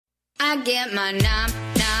I get my nom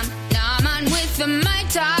on with the my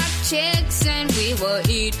talk chicks, and we will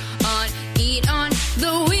eat on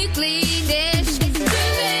the weekly dish. It's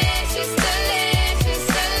delicious, delicious,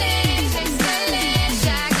 delicious, delicious.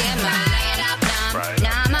 I get my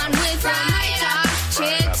nom on with the my talk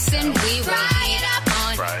chicks, and we will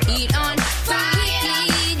eat on the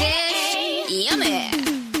weekly dish. Yummy.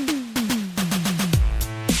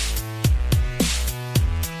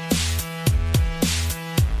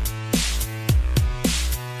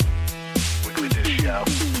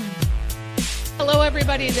 Hello,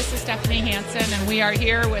 everybody. This is Stephanie Hansen, and we are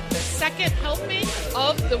here with the second helping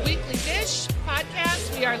of the Weekly Dish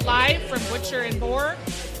podcast. We are live from Butcher and Boar,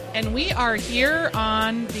 and we are here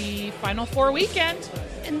on the Final Four weekend.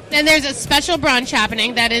 And there's a special brunch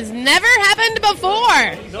happening that has never happened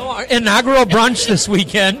before. No, our inaugural brunch this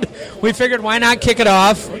weekend. We figured why not kick it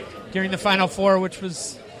off during the Final Four, which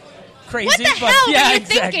was crazy. What the hell were you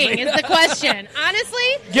thinking is the question. Honestly?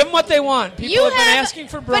 Give them what they want. People have been asking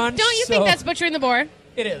for brunch. But don't you think that's Butcher and the Boar?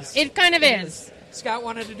 It is. It kind of is. Scott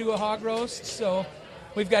wanted to do a hog roast, so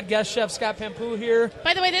we've got guest chef Scott Pampou here.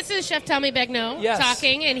 By the way, this is Chef Tommy Begnaud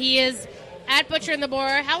talking, and he is at Butcher and the Boar.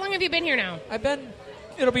 How long have you been here now?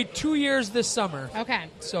 It'll be 2 years this summer. Okay.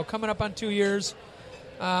 So coming up on 2 years.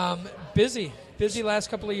 Busy last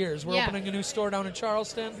couple of years. We're opening a new store down in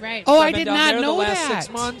Charleston. Right. Oh, so I did not know the that. last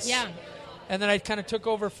 6 months. Yeah. And then I kind of took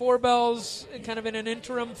over Four Bells, kind of in an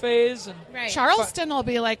interim phase. And Right. Charleston will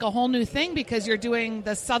be like a whole new thing because you're doing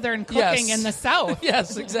the Southern cooking in the South.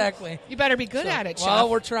 Yes, exactly. You better be good at it, Chef. Well,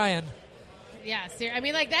 we're trying. Yeah, I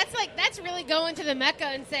mean, that's really going to the Mecca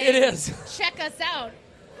and saying, It is. Check us out.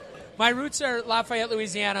 My roots are Lafayette,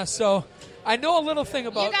 Louisiana, so I know a little thing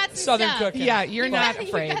about got some Southern stuff. cooking. Yeah, you're not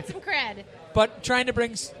afraid. You got some cred. But trying to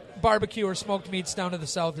bring barbecue or smoked meats down to the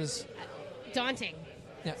South is Daunting.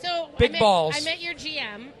 yeah. So big balls. I met your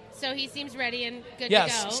GM, so he seems ready and good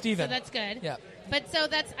Yes, to go. Steven. So that's good. Yeah. But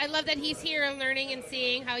I love that he's here and learning and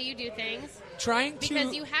seeing how you do things.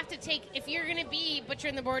 Because you have to take, if you're going to be Butcher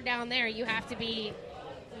and the Board down there, you have to be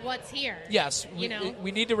what's here. Yes. You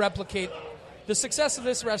We need to replicate. The success of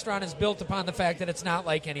this restaurant is built upon the fact that it's not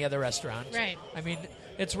like any other restaurant. Right. I mean,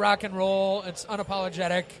 it's rock and roll. It's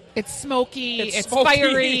unapologetic. It's smoky. It's smoky,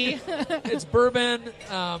 fiery. It's bourbon.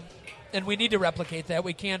 And we need to replicate that.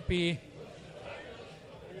 We can't be,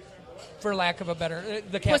 for lack of a better,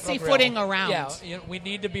 the Capital Grill. Pussyfooting around. Yeah, we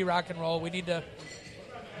need to be rock and roll. We need to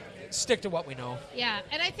stick to what we know. Yeah,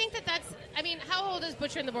 and I think that's, I mean, how old is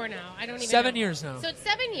Butcher and the Board now? I don't even know. 7 years now. So it's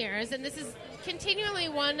 7 years, and this is continually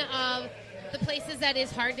one of the places that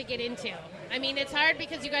is hard to get into. I mean, it's hard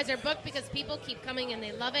because you guys are booked because people keep coming and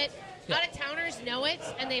they love it. Yeah. Out-of-towners know it,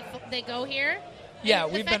 and they go here. Yeah,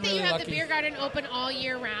 and we've the been fact that really you have lucky. the beer garden open all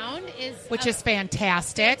year round is Which is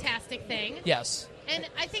fantastic. fantastic thing. Yes. And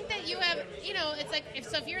I think that you have, it's like,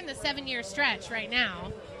 if you're in the 7-year stretch right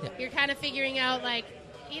now, you're kind of figuring out, like,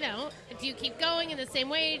 do you keep going in the same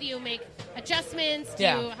way? Do you make adjustments?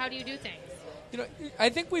 How do you do things? I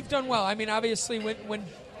think we've done well. I mean, obviously,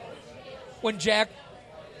 when Jack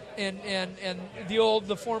and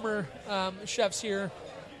the former chefs here,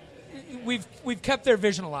 we've kept their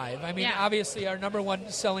vision alive. I mean, obviously, our number one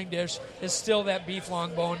selling dish is still that beef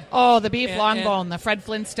long bone. Oh, the beef long bone, the Fred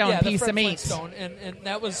Flintstone piece of meat. Flintstone. And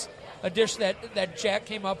that was a dish that Jack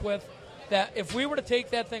came up with. That if we were to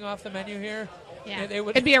take that thing off the menu here,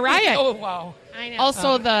 it'd be a riot. Oh wow! I know.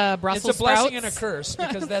 Also, the Brussels sprouts. It's a blessing sprouts. and a curse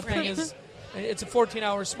because that thing it's a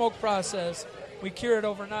 14-hour smoke process. We cure it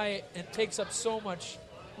overnight. It takes up so much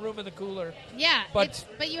room in the cooler. Yeah, but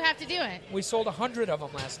you have to do it. We sold 100 of them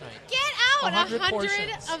last night. Get out! 100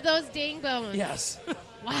 portions of those ding bones. Yes.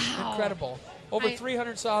 Wow. Incredible. Over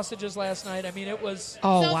 300 sausages last night. I mean, it was...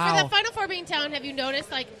 Oh, so wow. For the Final Four being town, have you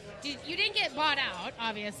noticed, like, you didn't get bought out,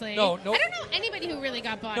 obviously. No. I don't know anybody who really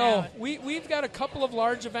got bought No, out. we've got a couple of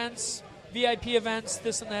large events, VIP events,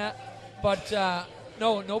 this and that, but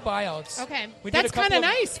no buyouts. Okay. That's kind of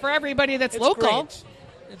nice for everybody that's local. Great.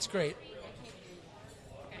 It's great.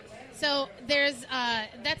 So there's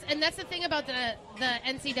that's the thing about the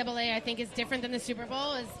NCAA. I think is different than the Super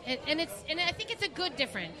Bowl and I think it's a good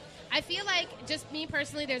different. I feel like, just me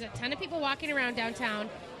personally, there's a ton of people walking around downtown.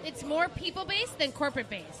 It's more people based than corporate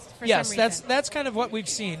based for some reason. Yes, that's kind of what we've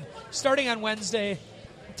seen. Starting on Wednesday,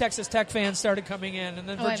 Texas Tech fans started coming in, and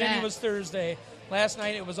then Virginia was Thursday. Last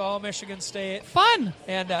night it was all Michigan State. Fun.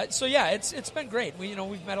 And it's been great.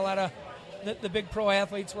 We've met a lot of the big pro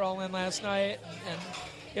athletes were all in last night, and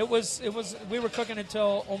it was we were cooking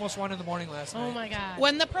until almost 1 a.m. last night. Oh my God!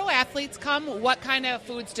 When the pro athletes come, what kind of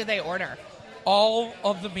foods do they order? All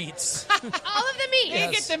of the meats. All of the meat.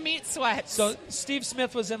 You get the meat sweats. So Steve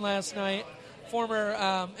Smith was in last night former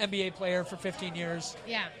NBA player for 15 years.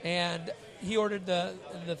 Yeah. And he ordered the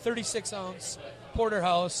 36-ounce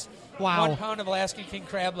porterhouse, Wow. 1 pound of Alaskan king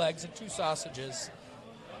crab legs, and 2 sausages.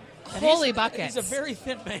 And Holy buckets. He's a very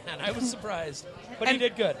thin man. I was surprised. But he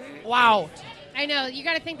did good. Wow. I know. You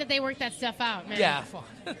got to think that they work that stuff out, man. Yeah.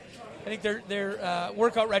 I think their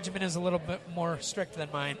workout regimen is a little bit more strict than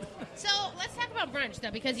mine. So let's talk about brunch,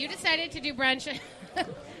 though, because you decided to do brunch.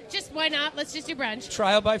 Just why not? Let's just do brunch.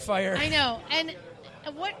 Trial by fire. I know. And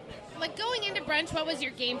what, like, going into brunch, what was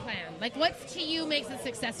your game plan? Like, what to you makes a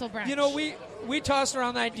successful brunch? You know, we tossed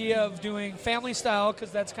around the idea of doing family style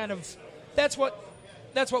because that's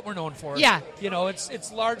what we're known for. Yeah. You know,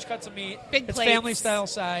 it's large cuts of meat. Big it's plates. family style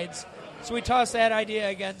sides. So we tossed that idea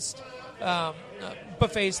against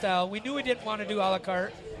buffet style. We knew we didn't want to do a la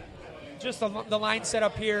carte. Just the line set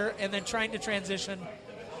up here and then trying to transition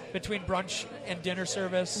between brunch and dinner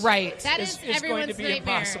service. Right. that is is everyone's going to be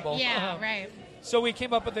nightmare. impossible. Yeah, right. So we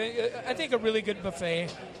came up with, I think, a really good buffet.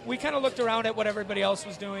 We kind of looked around at what everybody else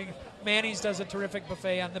was doing. Manny's does a terrific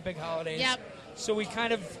buffet on the big holidays. Yep. So we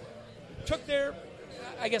kind of took their,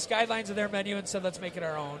 I guess, guidelines of their menu and said, let's make it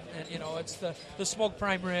our own. And, you know, it's the smoked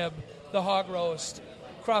prime rib, the hog roast,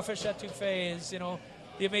 crawfish etouffees, you know,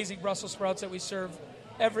 the amazing Brussels sprouts that we serve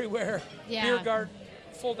everywhere. Yeah. Beer garden,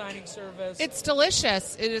 full dining service. It's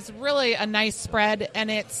delicious. It is really a nice spread,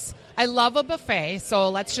 and I love a buffet, so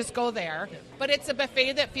let's just go there. But it's a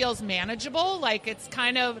buffet that feels manageable. Like, it's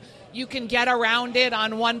kind of, you can get around it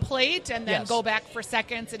on one plate and then Yes. go back for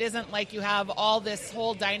seconds. It isn't like you have all this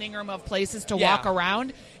whole dining room of places to Yeah. walk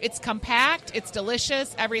around. It's compact. It's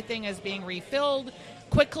delicious. Everything is being refilled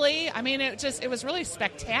quickly. I mean, it was really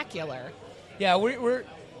spectacular. Yeah,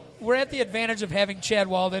 we're at the advantage of having Chad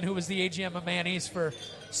Walden, who was the AGM of Manny's for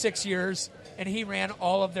 6 years, and he ran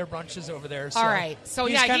all of their brunches over there. So All right. So,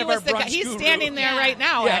 he's yeah, kind he of was our the guy. brunch He's guru. standing there Yeah. right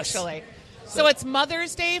now, Yes. actually. So it's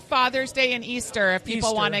Mother's Day, Father's Day, and Easter if people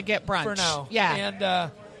Easter want to get brunch. for now. Yeah.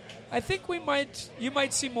 And I think you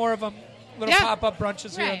might see more of them, little Yeah. pop-up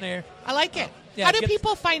brunches here Right. and there. I like it. Yeah, How do get-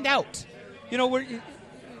 people find out? You know, we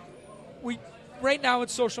right now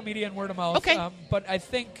it's social media and word of mouth. Okay. But I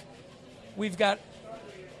think we've got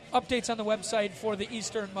updates on the website for the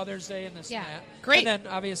Easter and Mother's Day and this Yeah. and that. Great. And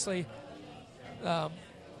then obviously,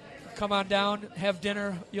 come on down, have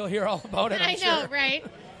dinner. You'll hear all about it. I I'm know, sure. right?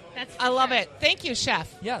 That's I love it. Thank you,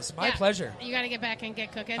 Chef. Yes, my Yeah. pleasure. You got to get back and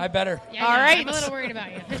get cooking. I better. Yeah, All I know. right. I'm a little worried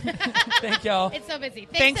about you. Thank y'all. It's so busy.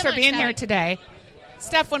 Thanks so for much, being here Sally. today.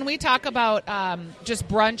 Steph, when we talk about just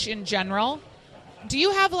brunch in general, do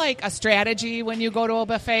you have like a strategy when you go to a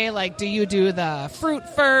buffet? Like, do you do the fruit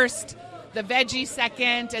first, the veggie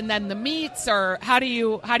second, and then the meats, or how do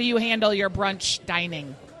you handle your brunch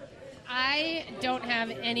dining? I don't have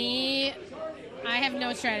any. I have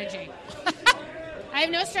no strategy. I have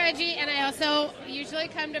no strategy, and I also usually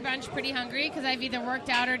come to brunch pretty hungry because I've either worked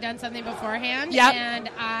out or done something beforehand. Yep. And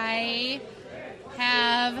I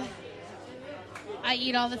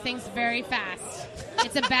eat all the things very fast.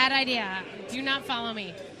 It's a bad idea. Do not follow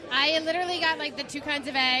me. I literally got like the 2 kinds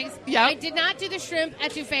of eggs. Yep. I did not do the shrimp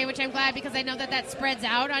etouffee, which I'm glad because I know that spreads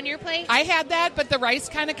out on your plate. I had that, but the rice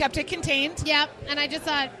kind of kept it contained. Yep, and I just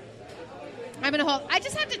thought, I'm going to hold. I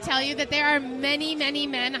just have to tell you that there are many, many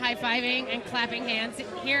men high-fiving and clapping hands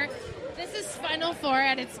here. This is Final Four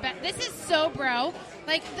at its best. This is so bro.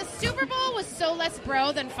 Like, the Super Bowl was so less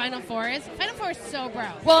bro than Final Four is. Final Four is so bro.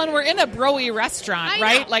 Well, and we're in a broy restaurant, I know.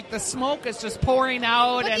 right? Like the smoke is just pouring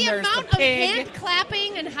out, But and the there's amount the of pig. hand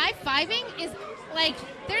clapping and high-fiving is, like,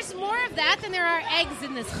 there's more of that than there are eggs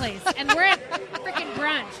in this place. And we're at freaking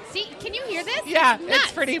brunch. See, can you hear this? Yeah, Nuts.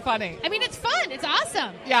 it's pretty funny. I mean, it's fun. It's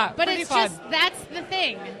awesome. Yeah, but pretty it's fun. just, that's the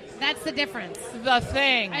thing. That's the difference. The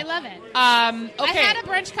thing. I love it. Okay. I had a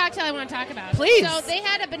brunch cocktail I want to talk about. Please. So they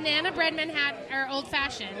had a banana bread Manhattan or old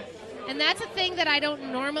fashioned, and that's a thing that I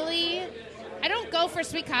don't normally. I don't go for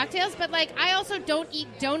sweet cocktails, but like I also don't eat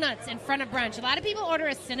donuts in front of brunch. A lot of people order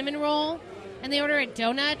a cinnamon roll, and they order a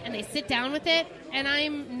donut, and they sit down with it, and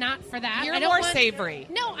I'm not for that. You're I don't more want, savory.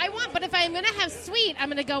 No, I want, but if I'm going to have sweet, I'm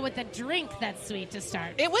going to go with a drink that's sweet to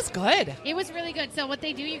start. It was good. It was really good. So what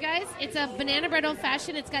they do, you guys, it's a banana bread old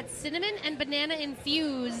fashioned. It's got cinnamon and banana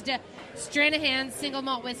infused Stranahan's single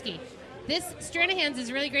malt whiskey. This Stranahan's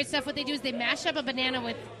is really great stuff. What they do is they mash up a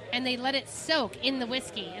banana and they let it soak in the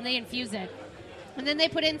whiskey and they infuse it. And then they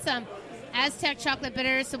put in some Aztec chocolate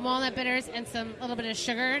bitters, some walnut bitters, and a little bit of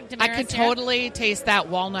sugar. I Demerara could syrup. totally taste that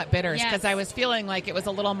walnut bitters Yes. because I was feeling like it was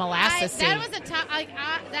a little molasses. That was a top,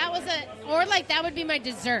 that would be my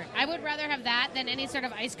dessert. I would rather have that than any sort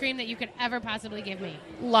of ice cream that you could ever possibly give me.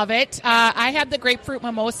 Love it. I had the grapefruit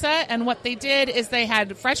mimosa, and what they did is they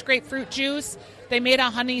had fresh grapefruit juice. They made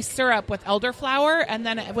a honey syrup with elderflower, and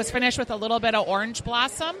then it was finished with a little bit of orange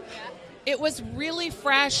blossom. It was really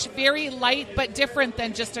fresh, very light, but different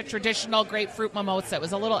than just a traditional grapefruit mimosa. It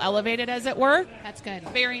was a little elevated, as it were. That's good.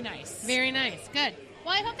 Very nice. Very nice. Good.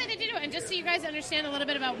 Well, I hope that they did it. And just so you guys understand a little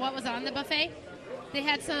bit about what was on the buffet, they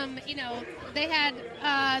had some, they had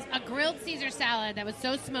a grilled Caesar salad that was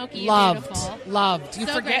so smoky and beautiful. Loved. You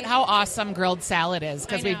So forget great. how awesome grilled salad is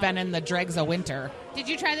because I we've know. been in the dregs of winter. Did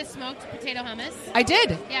you try the smoked potato hummus? I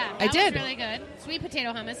did. Yeah, I that did. was really good. Sweet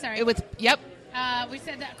potato hummus, sorry. It was, yep. We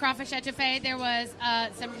said that crawfish etouffee. There was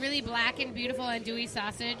some really black and beautiful andouille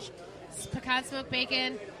sausage, pecan smoked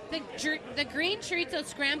bacon. The green chorizo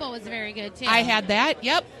scramble was very good, too. I had that,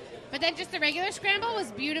 yep. But then just the regular scramble was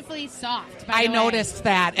beautifully soft, by I the way. noticed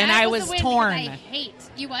that, and I was the win torn. because I hate...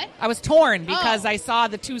 You what? I was torn because Oh. I saw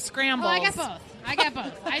the two Oh, scrambles. I got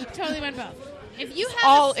both. I totally went both. If you have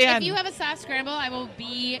All if in. you have a soft scramble, I will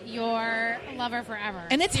be your lover forever.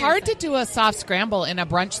 And it's hard to Seriously. do a soft scramble in a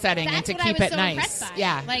brunch setting That's and to what keep I was it so nice. impressed by.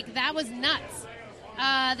 Yeah. Like, that was nuts.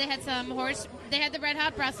 They had they had the red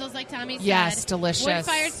hot Brussels, like Tommy said. Yes, delicious.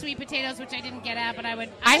 Wood-fired sweet potatoes, which I didn't get at, but I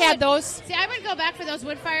had would- those. See, I would go back for those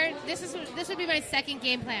wood-fired. This would be my second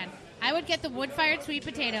game plan. I would get the wood-fired sweet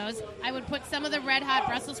potatoes. I would put some of the red hot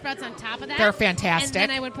Brussels sprouts on top of that. They're fantastic. And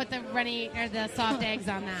then I would put the the soft eggs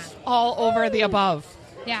on that. All over the above.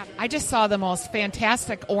 Yeah. I just saw the most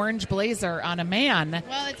fantastic orange blazer on a man.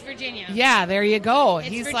 Well, it's Virginia. Yeah, there you go. It's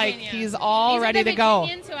he's Virginia. like, he's all These are ready the to go.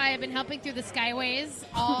 Virginians who I have been helping through the Skyways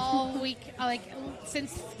all week,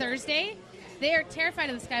 since Thursday. They are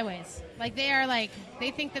terrified of the Skyways.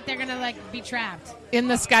 They think that they're going to be trapped. In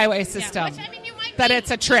the Skyway Yeah, system. which, I mean, you might That be.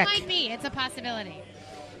 it's a trick. It might be. It's a possibility.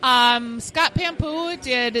 Scott Pampoo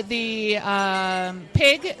did the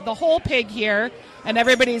pig, the whole pig here, and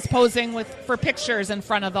everybody's posing for pictures in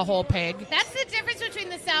front of the whole pig. That's the difference between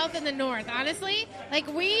the South and the North, honestly.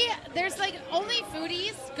 There's only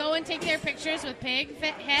foodies go and take their pictures with pig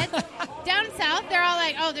heads. Down South, they're all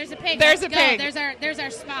like, oh, there's a pig. There's Let's a go. pig. There's our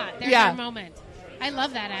spot. There's Yeah. our moment. I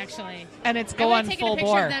love that, actually. And it's I going would have taken full a picture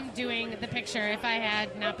bore. of them doing the picture if I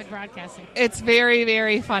had not been broadcasting. It's very,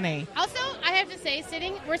 very funny. Also, I have to say,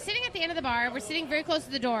 we're sitting at the end of the bar. We're sitting very close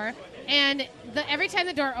to the door, and every time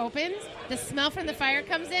the door opens, the smell from the fire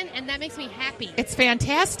comes in, and that makes me happy. It's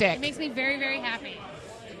fantastic. It makes me very, very happy.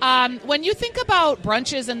 When you think about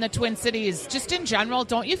brunches in the Twin Cities, just in general,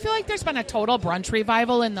 don't you feel like there's been a total brunch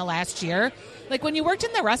revival in the last year? Like when you worked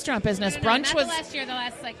in the restaurant business, No, brunch not was... the last year, the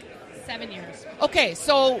last 7 years. Okay,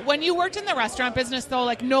 so when you worked in the restaurant business,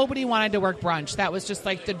 though, nobody wanted to work brunch. That was just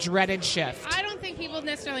the dreaded shift. I don't think people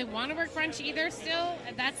necessarily want to work brunch either still.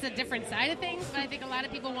 That's a different side of things, but I think a lot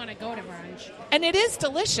of people want to go to brunch. And it is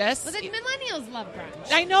delicious. But the millennials love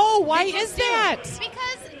brunch. I know. Why They is just do. that?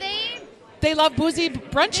 Because They love boozy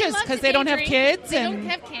brunches love because to they don't day have drink. kids. They and don't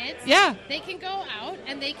have kids. Yeah. They can go out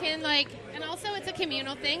and they can and also it's a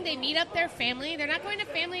communal thing. They meet up their family. They're not going to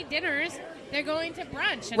family dinners. They're going to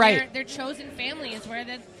brunch. And Right. their chosen family is where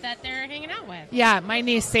that they're hanging out with. Yeah, my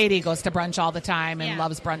niece Sadie goes to brunch all the time and Yeah.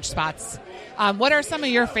 loves brunch spots. What are some of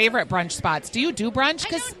your favorite brunch spots? Do you do brunch?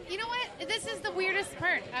 You know what? This is the weirdest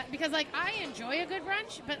part because I enjoy a good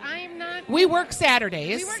brunch, but I am not. We work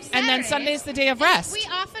Saturdays, We work and then Saturdays. Sunday's the day of And rest. We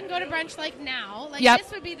often go to brunch now. Yep.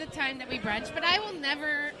 This would be the time that we brunch, but I will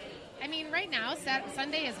never. I mean, right now,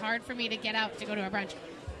 Sunday is hard for me to get out to go to a brunch.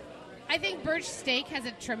 I think Birch Steak has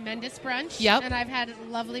a tremendous brunch. Yep. And I've had a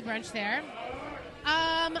lovely brunch there.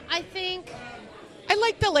 I think. I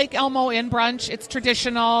like the Lake Elmo Inn brunch. It's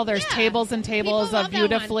traditional. There's Yeah. tables and tables People love of that one.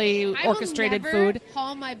 beautifully I will orchestrated never food.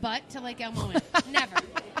 haul my butt to Lake Elmo Inn.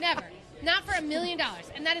 Never. Not for $1 million.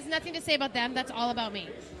 And that is nothing to say about them. That's all about me.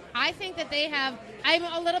 I think that they have. I'm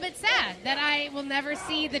a little bit sad that I will never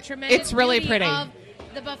see the tremendous It's really beauty pretty. of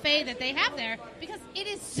the buffet that they have there because it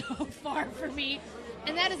is so far for me.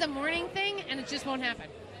 And that is a morning thing, and it just won't happen.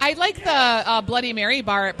 I like the Bloody Mary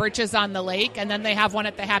bar at Birch's on the Lake, and then they have one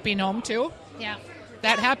at the Happy Gnome, too. Yeah.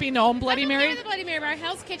 That Happy Gnome Bloody I'm okay Mary. with the Bloody Mary bar.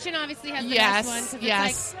 Hell's Kitchen obviously has the Yes, best one because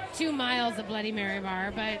yes. it's 2 miles of Bloody Mary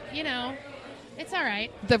bar, but it's all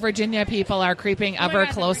right. The Virginia people are creeping Oh my ever God,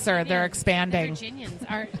 the closer. They're Virginians. expanding. The Virginians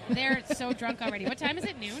they're so drunk already. What time is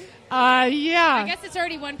it? Noon? Yeah. I guess it's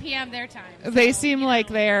already 1 p.m. their time. They seem like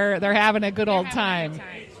they're having a good They're old having a time.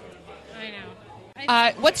 good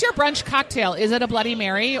I know. What's your brunch cocktail? Is it a Bloody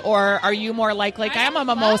Mary, or are you more like I I'm a don't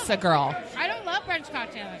mimosa love- girl? I don't love brunch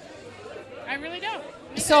cocktailing. I really don't.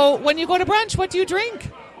 So when you go to brunch, what do you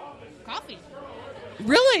drink? Coffee.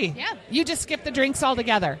 Really? Yeah. You just skip the drinks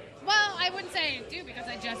altogether. Well, I wouldn't say I do because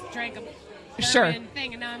I just drank a Sure. bourbon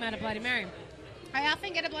thing and now I'm at a Bloody Mary. I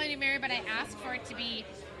often get a Bloody Mary, but I ask for it to be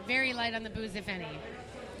very light on the booze, if any.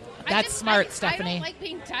 That's smart, Stephanie. I don't like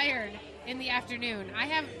being tired in the afternoon. I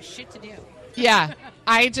have shit to do. Yeah,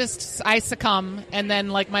 I succumb, and then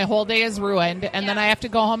like my whole day is ruined, and then I have to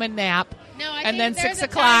go home and nap. No, I and think then there's 6 a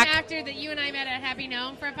o'clock. time after that you and I met at Happy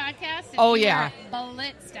Gnome for a podcast. And Oh, you yeah. were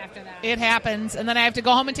blitzed after that. It happens, and then I have to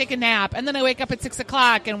go home and take a nap, and then I wake up at 6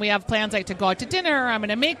 o'clock, and we have plans like to go out to dinner. I'm going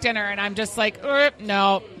to make dinner, and I'm just like,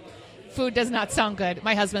 no, food does not sound good.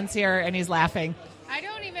 My husband's here, and he's laughing.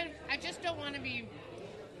 I just don't want to be.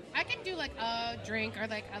 I can do like a drink or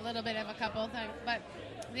like a little bit of a couple things, but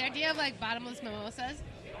the idea of like bottomless mimosas,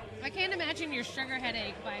 I can't imagine your sugar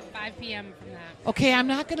headache by 5 p.m. from that. Okay, I'm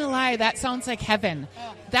not going to lie. That sounds like heaven.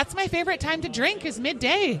 Oh. That's my favorite time to drink is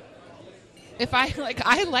midday.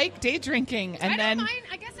 I like day drinking, and I then don't mind.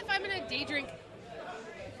 I guess if I'm in a day drink,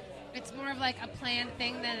 it's more of like a planned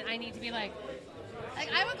thing than I need to be like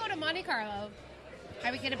I would go to Monte Carlo. I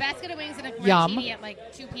would get a basket of wings and a martini at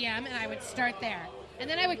like 2 p.m. and I would start there. And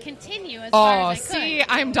then I would continue as far as I could. See,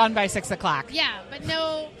 I'm done by 6 o'clock. Yeah, but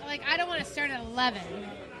no, like I don't want to start at 11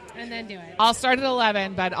 and then do it. I'll start at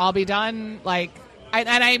 11, but I'll be done and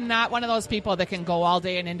I'm not one of those people that can go all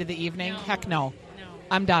day and into the evening. No. Heck no. No.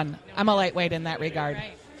 I'm done. I'm a lightweight in that regard.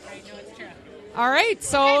 Right. No, it's true. All right,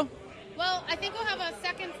 so... Okay. Well, I think we'll have a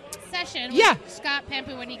second session Yeah. with Scott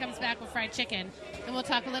Pampu when he comes back with fried chicken. And we'll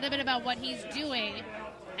talk a little bit about what he's doing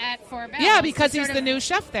at Four Bells. Yeah, because he's the new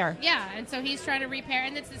chef there. Yeah, and so he's trying to repair,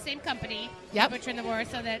 and it's the same company, Yep. Butcher and the Boar,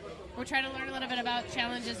 so that we're trying to learn a little bit about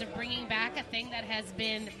challenges of bringing back a thing that has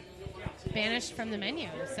been banished from the menu.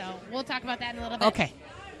 So we'll talk about that in a little bit.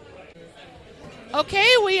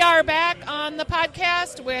 Okay, we are back on the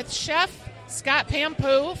podcast with Chef Scott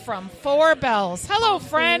Pampu from Four Bells. Hello,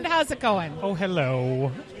 friend. How's it going? Oh,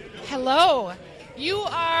 hello. Hello. You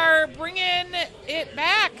are bringing it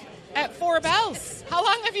back at Four Bells. How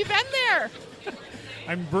long have you been there?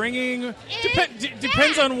 I'm bringing. It's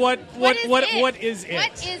Depends on what is it? What is it?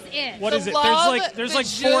 What The is it? love, There's the like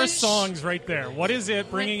 4 zhuzh. songs right there. What is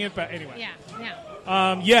it? Bringing it back. Anyway.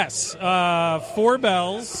 Yeah. Yes. Four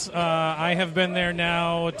Bells. I have been there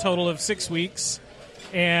now a total of 6 weeks,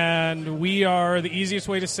 and we are. The easiest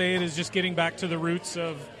way to say it is just getting back to the roots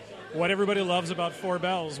of what everybody loves about Four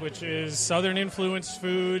Bells, which is Southern influenced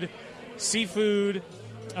food, seafood.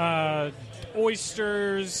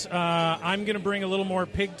 Oysters. I'm going to bring a little more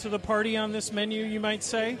pig to the party on this menu, you might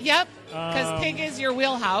say. Yep, because pig is your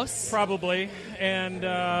wheelhouse. Probably. And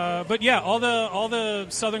but yeah, all the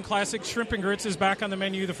Southern classic shrimp and grits is back on the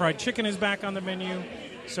menu. The fried chicken is back on the menu.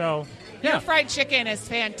 So yeah, Your fried chicken is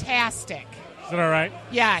fantastic. is that all right?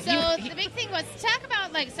 Yeah. So the big thing was talk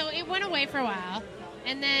about so it went away for a while,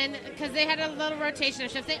 and then because they had a little rotation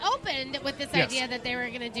of chefs, they opened with this Yes. idea that they were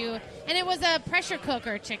going to do, and it was a pressure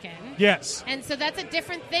cooker chicken. Yes. And so that's a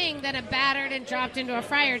different thing than a battered and dropped into a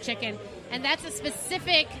fryer chicken, and that's a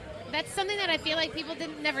specific. That's something that I feel like people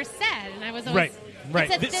never said, and I was always Right.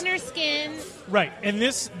 It's a thinner skin. Right, and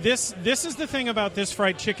this is the thing about this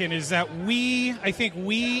fried chicken is that I think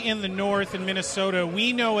we in the north in Minnesota,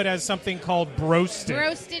 we know it as something called broasted.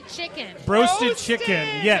 Roasted chicken. Broasted chicken,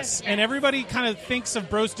 yes. Yeah. And everybody kind of thinks of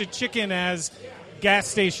broasted chicken as gas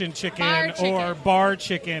station chicken, Bar chicken. or bar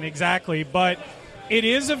chicken, exactly. But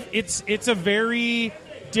it's a very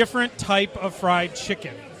different type of fried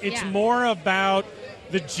chicken. It's Yeah. more about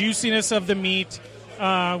the juiciness of the meat.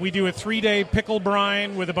 We do a 3-day pickle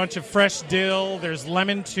brine with a bunch of fresh dill. There's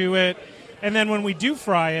lemon to it. And then when we do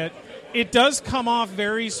fry it, it does come off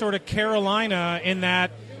very sort of Carolina in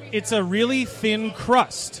that it's a really thin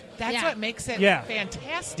crust. That's Yeah. what makes it Yeah.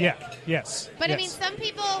 fantastic. Yeah, yes. But yes. I mean, some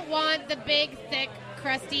people want the big, thick,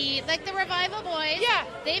 crusty, like the Revival Boys. Yeah.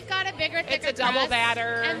 They've got a bigger, thicker It's a double crust,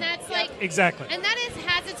 batter. and that's like Exactly. and that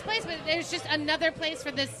has its place, but there's just another place for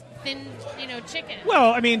this thin, chicken.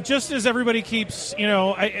 Well, I mean, just as everybody keeps,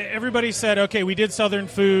 everybody said, okay, we did Southern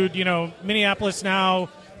food, Minneapolis now,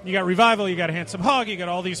 you got Revival, you got Handsome Hog, you got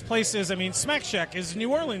all these places. I mean, Smack Shack is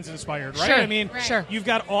New Orleans inspired, right? Sure, I mean, right. Sure. you've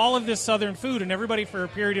got all of this Southern food, and everybody for a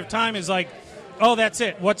period of time is like, oh, that's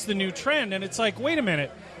it. What's the new trend? And it's like, wait a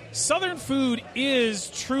minute. Southern food is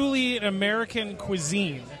truly an American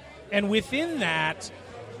cuisine. And within that,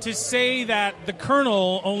 to say that the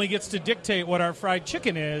Colonel only gets to dictate what our fried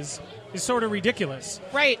chicken is sort of ridiculous.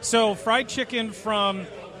 Right. So fried chicken from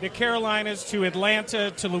the Carolinas to Atlanta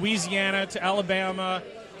to Louisiana to Alabama,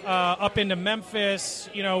 up into Memphis,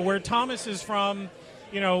 where Thomas is from,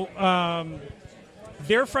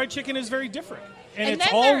 their fried chicken is very different. And it's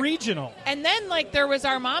then all regional. And then, there was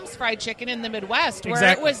our mom's fried chicken in the Midwest, where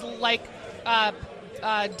Exactly. it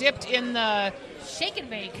was dipped in the shake and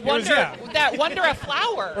bake. That wonder of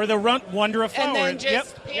flour. Or the wonder of flour. And then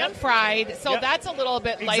just pan-fried. So that's a little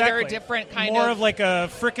bit lighter, different kind of. More of like a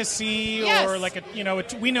fricassee or like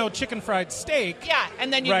we know chicken fried steak. Yeah,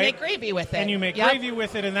 and then you make gravy with it. And you make gravy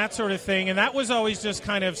with it and that sort of thing. And that was always just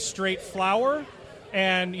kind of straight flour.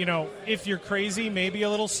 And, if you're crazy, maybe a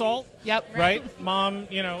little salt. Yep. Right? Mom,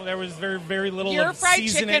 there was very, very little Your of fried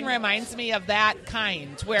seasoning. chicken reminds me of that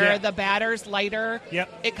kind, where the batter's lighter.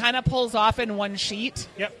 Yep. It kind of pulls off in one sheet.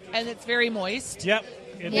 Yep. And it's very moist. Yep.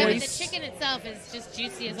 But the chicken itself is just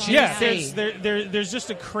juicy as all there's just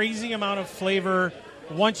a crazy amount of flavor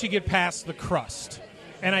once you get past the crust.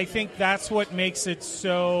 And I think that's what makes it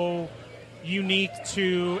so unique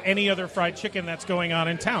to any other fried chicken that's going on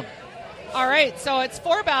in town. All right, so it's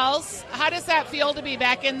 4 Bells. How does that feel to be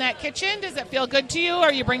back in that kitchen? Does it feel good to you?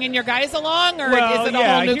 Are you bringing your guys along, or is it a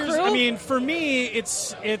whole new crew? I mean, for me,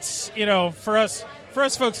 it's for us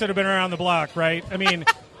folks that have been around the block, right? I mean,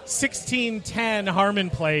 1610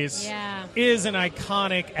 Harmon Place is an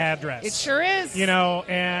iconic address. It sure is.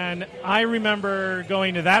 And I remember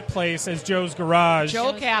going to that place as Joe's Garage.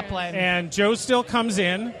 Joe Kaplan. And Joe still comes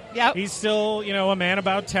in. Yep. He's still, a man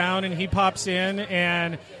about town, and he pops in,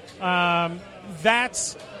 and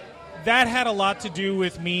that had a lot to do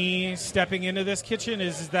with me stepping into this kitchen.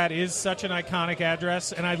 That is such an iconic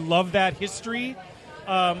address, and I love that history.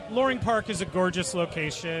 Loring Park is a gorgeous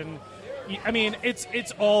location. I mean, it's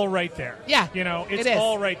all right there. Yeah, it's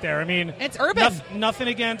all right there. I mean, it's urban. Nothing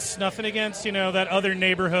against that other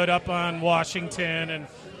neighborhood up on Washington and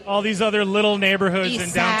all these other little neighborhoods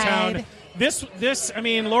in downtown. This, I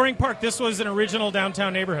mean, Loring Park. This was an original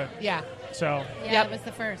downtown neighborhood. Yeah. So it was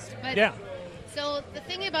the first. But so the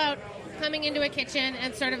thing about coming into a kitchen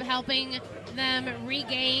and sort of helping them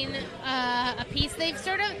regain a piece, they've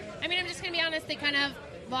sort of, I mean, I'm just going to be honest, they kind of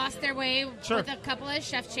lost their way with a couple of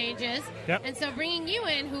chef changes. Yep. And so bringing you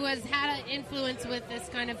in, who has had an influence with this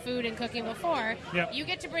kind of food and cooking before, you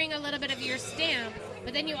get to bring a little bit of your stamp,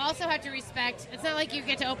 but then you also have to respect, it's not like you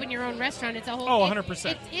get to open your own restaurant. It's a whole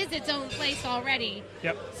 100%. It is its own place already.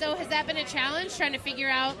 Yep. So has that been a challenge, trying to figure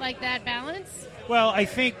out like that balance? Well, I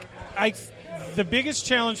think the biggest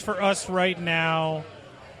challenge for us right now,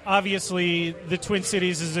 obviously, the Twin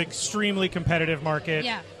Cities is an extremely competitive market.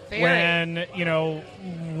 Yeah. When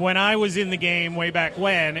I was in the game way back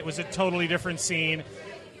when, it was a totally different scene.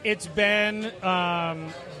 It's been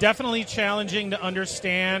definitely challenging to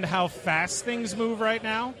understand how fast things move right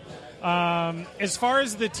now. As far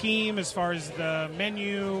as the team, as far as the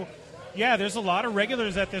menu, there's a lot of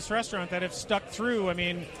regulars at this restaurant that have stuck through. I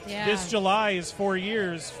mean, this July is 4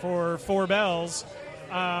 years for 4 Bells.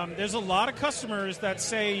 There's a lot of customers that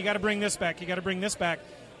say, you got to bring this back, you got to bring this back.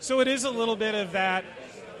 So it is a little bit of that,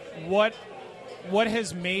 what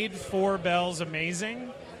has made 4 Bells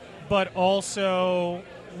amazing, but also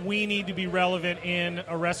we need to be relevant in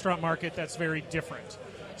a restaurant market that's very different.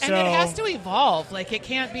 And it has to evolve. Like, it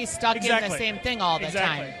can't be stuck in the same thing all the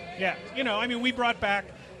time. Yeah. I mean, we brought back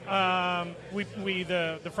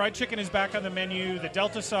the fried chicken is back on the menu. The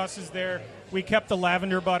Delta sauce is there. We kept the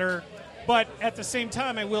lavender butter. But at the same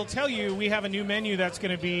time, I will tell you, we have a new menu that's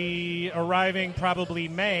going to be arriving probably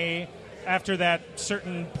May after that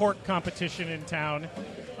certain pork competition in town.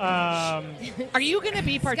 Are you going to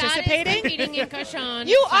be participating? Scott is competing in Cochon.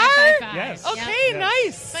 You are? Yes. Okay,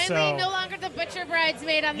 nice. Finally, no longer the butcher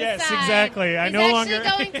bridesmaid on the side. Yes, exactly. He's actually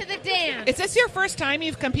going to the dance. Is this your first time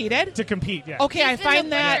you've competed? To compete, yeah. Okay, I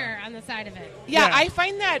find that on the side of it. Yeah, I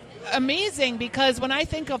find that amazing because when I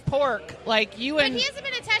think of pork, like you and he hasn't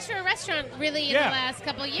been attached to a restaurant really in the last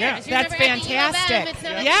couple of years. Yeah. That's fantastic. It's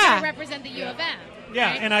not like you represent the U of M.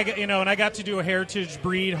 Yeah, right? and I got to do a heritage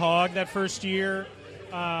breed hog that first year.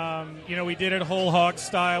 We did it whole hog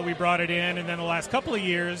style. We brought it in, and then the last couple of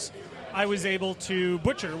years, I was able to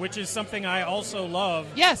butcher, which is something I also love.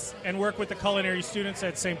 Yes, and work with the culinary students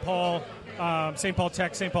at St. Paul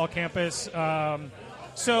Tech, St. Paul campus.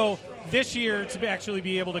 So this year to actually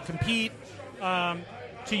be able to compete.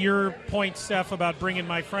 To your point, Steph, about bringing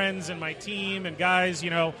my friends and my team and guys,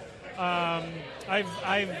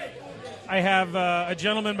 I have a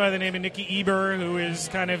gentleman by the name of Nikki Eber, who is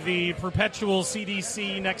kind of the perpetual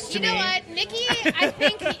CDC next to me. You know what? Nikki, I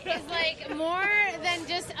think, is like more than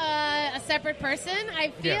just a separate person.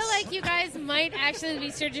 I feel like you guys might actually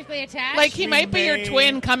be surgically attached. Like he might be your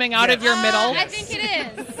twin coming out of your middle. I think it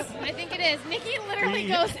is. Nikki literally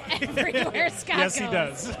goes everywhere Scott goes. Yes, he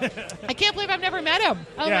does. I can't believe I've never met him.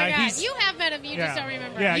 Oh, my God. You have met him. You just don't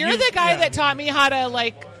remember. Yeah, You're the guy that taught me how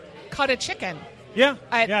to, cut a chicken. Yeah,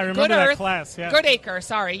 I remember that class. Yeah. Goodacre,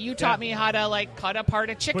 sorry. You taught me how to, cut apart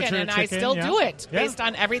a chicken, Butcher and a chicken, I still do it based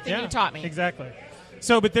on everything you taught me. Exactly.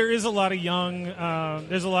 But there is a lot of young.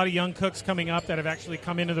 There's a lot of young cooks coming up that have actually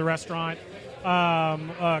come into the restaurant.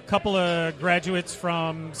 A couple of graduates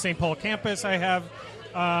from St. Paul campus I have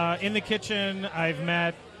in the kitchen. I've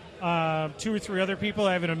met 2 or 3 other people.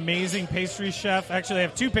 I have an amazing pastry chef. Actually, I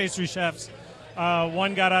have 2 pastry chefs.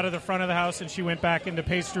 One got out of the front of the house and she went back into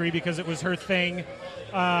pastry because it was her thing.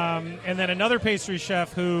 And then another pastry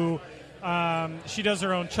chef who she does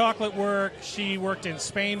her own chocolate work. She worked in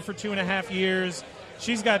Spain for 2.5 years.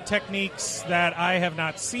 She's got techniques that I have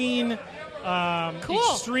not seen. Cool.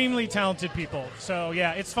 Extremely talented people. So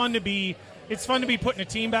yeah, it's fun to be putting a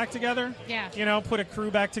team back together. Yeah. Put a crew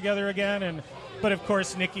back together again. But of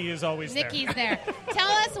course, Nikki is always there. Nikki's there. Tell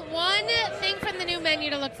us one thing from the new menu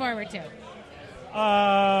to look forward to.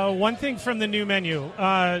 One thing from the new menu.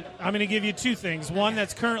 I'm going to give you 2 things. One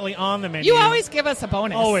that's currently on the menu. You always give us a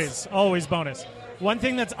bonus. Always bonus. One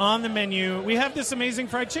thing that's on the menu, we have this amazing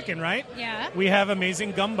fried chicken, right? Yeah. We have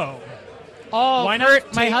amazing gumbo. Oh, Why not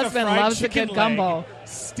Kurt, my take husband a fried loves a chicken good gumbo. leg,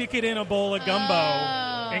 stick it in a bowl of gumbo,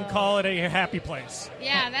 and call it a happy place.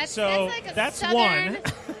 Yeah, that's like a that's southern one.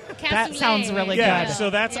 That sounds really Yeah, good.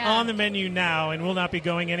 so that's on the menu now and will not be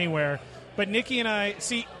going anywhere. But Nikki and I,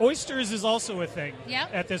 oysters is also a thing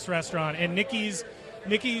at this restaurant. And Nikki's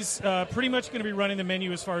pretty much going to be running the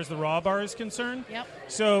menu as far as the raw bar is concerned. Yep.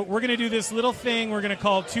 So we're going to do this little thing we're going to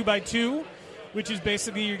call 2x2, which is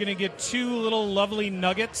basically you're going to get 2 little lovely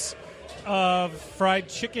nuggets of fried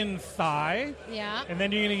chicken thigh. Yeah. And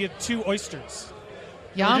then you're going to get 2 oysters.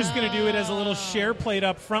 Yum. We're just going to do it as a little share plate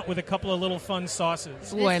up front with a couple of little fun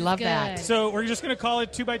sauces. Ooh, I love good. that. So we're just going to call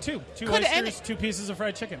it 2x2. 2 oysters, 2 pieces of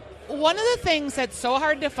fried chicken. One of the things that's so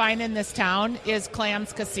hard to find in this town is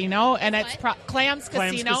Clams Casino, and it's Clams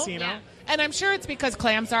Casino. Yeah. And I'm sure it's because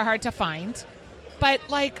clams are hard to find. But,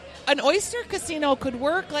 like, an oyster casino could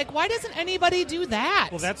work. Like, why doesn't anybody do that?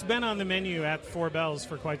 Well, that's been on the menu at Four Bells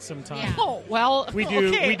for quite some time. Yeah. Oh, well, We do.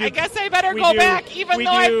 okay. We do I guess I better go back, even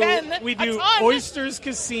though I've been We do a ton. Oysters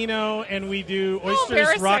Casino and we do Oysters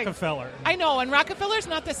embarrassing. Rockefeller. I know, and Rockefeller's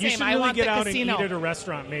not the same. You should I really want get the out casino. and eat at a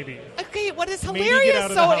restaurant, maybe. Okay, what is Maybe get hilarious, out of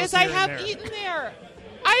the though, house is I here and have there. eaten there.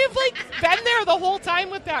 I have, been there the whole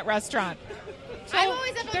time with that restaurant. So, I'm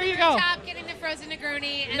always up on there the you go. rooftop getting the frozen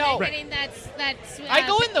Negroni and No. then getting that I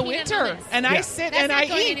go in the peanut winter, hummus. and Yeah. I sit That's and not I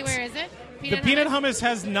going eat. anywhere, is it? The peanut hummus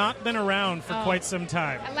has not been around for Oh. quite some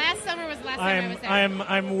time. Last summer was the last time I was there.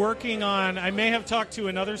 I'm working on. I may have talked to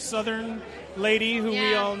another Southern lady who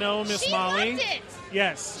we Yeah. all know, Miss She Molly. loved it.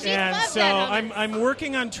 Yes, She and loved so that hummus. I'm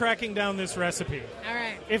working on tracking down this recipe. All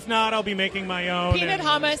right. If not, I'll be making my own. Peanut and-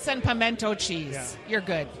 hummus and pimento cheese. Yeah. You're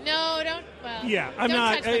good. No, don't. Well, Yeah, I'm don't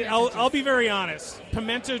not. touch pimento I'll cheese. be very honest.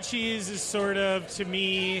 Pimento cheese is sort of, to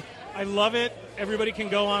me, I love it. Everybody can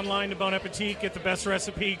go online to Bon Appetit, get the best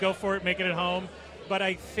recipe, go for it, make it at home. But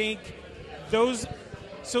I think those.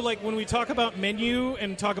 So, like, when we talk about menu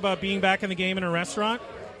and talk about being back in the game in a restaurant,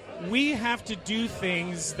 we have to do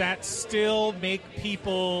things that still make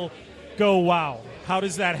people go, wow, how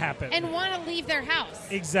does that happen? And want to leave their house.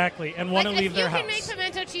 Exactly, and want to leave their If you house. can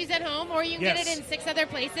make pimento cheese at home, or you can get Yes. it in 6 other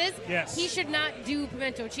places, Yes. he should not do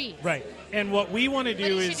pimento cheese. Right. And what we want to But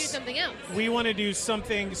do he is should do something else. we want to do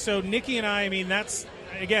something. So Nikki and I mean, that's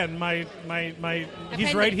again my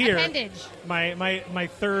he's right here. Appendage. My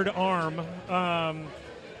third arm.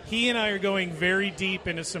 He and I are going very deep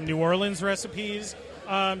into some New Orleans recipes.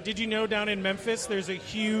 Did you know down in Memphis there's a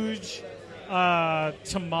huge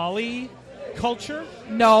tamale culture?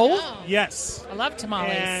 No. Oh. Yes. I love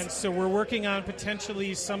tamales. And so we're working on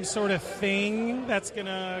potentially some sort of thing that's going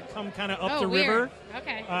to come kind of up the weird. river.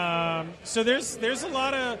 Okay. So there's a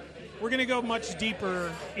lot of. We're going to go much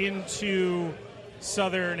deeper into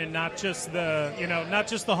Southern and not just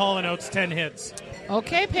the Hall & Oates 10 hits. Okay, All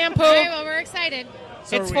right, Pampu. well, we're excited.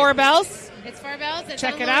 So It's are we- 4 Bells. It's 4 Bells. It's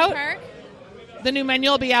Check on it Lawrence out. Park. The new menu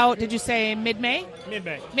will be out, did you say mid-May?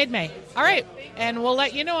 Mid-May. Mid-May. All right. And we'll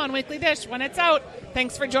let you know on Weekly Dish when it's out.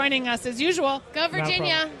 Thanks for joining us as usual. Go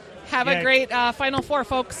Virginia. problem. Have Yeah. a great Final Four,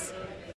 folks.